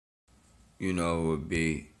you know it would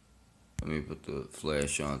be. Let me put the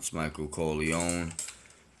flash on. It's Michael Corleone.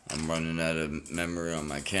 I'm running out of memory on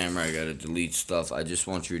my camera. I gotta delete stuff. I just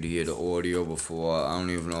want you to hear the audio before. I don't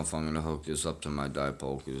even know if I'm gonna hook this up to my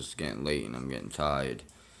dipole because it's getting late and I'm getting tired.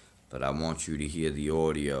 But I want you to hear the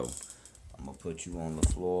audio. I'm gonna put you on the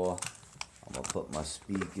floor. I'm gonna put my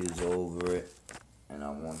speakers over it. And I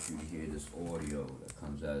want you to hear this audio that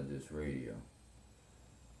comes out of this radio.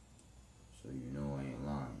 So you know I ain't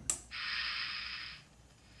lying.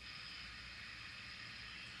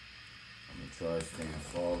 I'm gonna try staying as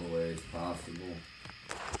far away as possible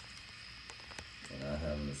without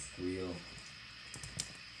having to squeal.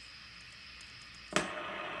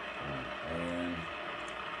 And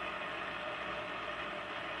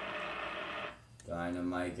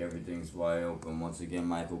Dynamite, everything's wide open. Once again,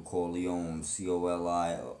 Michael Corleone,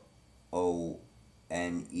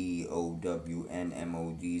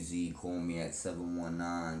 COLIONEOWNMODZ. Call me at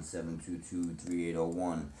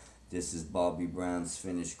 719-722-3801. This is Bobby Brown's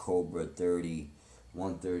finished Cobra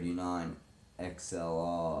 139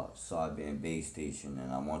 XLR sideband base station,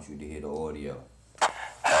 and I want you to hear the audio. Well,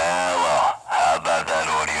 how about that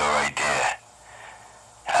audio right there?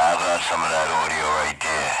 How about some of that audio right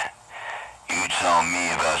there? You tell me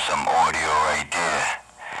about some audio right there.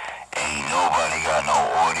 Ain't nobody got no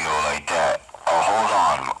audio like that. Oh, hold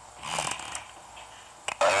on.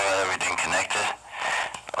 I got everything connected?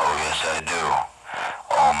 Oh, yes, I do.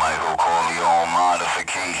 Oh, Michael Corleone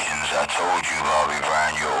modifications. I told you, Bobby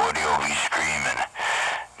Brown, your audio be screaming.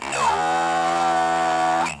 No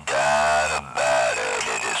doubt about it.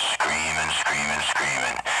 It is screaming, screaming,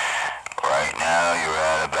 screaming. Right now, you're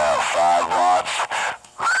at about 5 watts.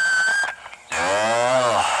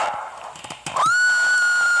 Yeah.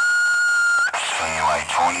 Swinging like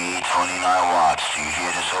 28, 29 watts. Do you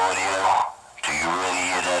hear this audio? Do you really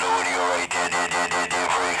hear that audio right there,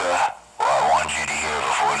 Breaker? Well, I want you to hear it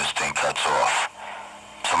before this thing cuts off.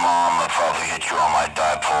 Tomorrow I'm gonna probably hit you on my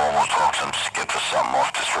dipole. We'll talk some skip or something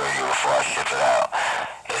off this radio before I ship it out.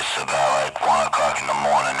 It's about like 1 o'clock in the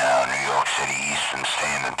morning now, New York City Eastern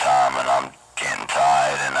Standard Time, and I'm getting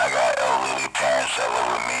tired, and I got elderly parents that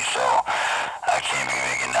live with me, so I can't be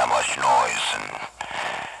making that much noise and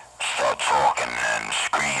start talking and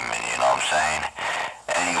screaming, you know what I'm saying?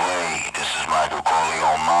 Anyway, this is Michael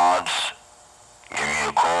Corleone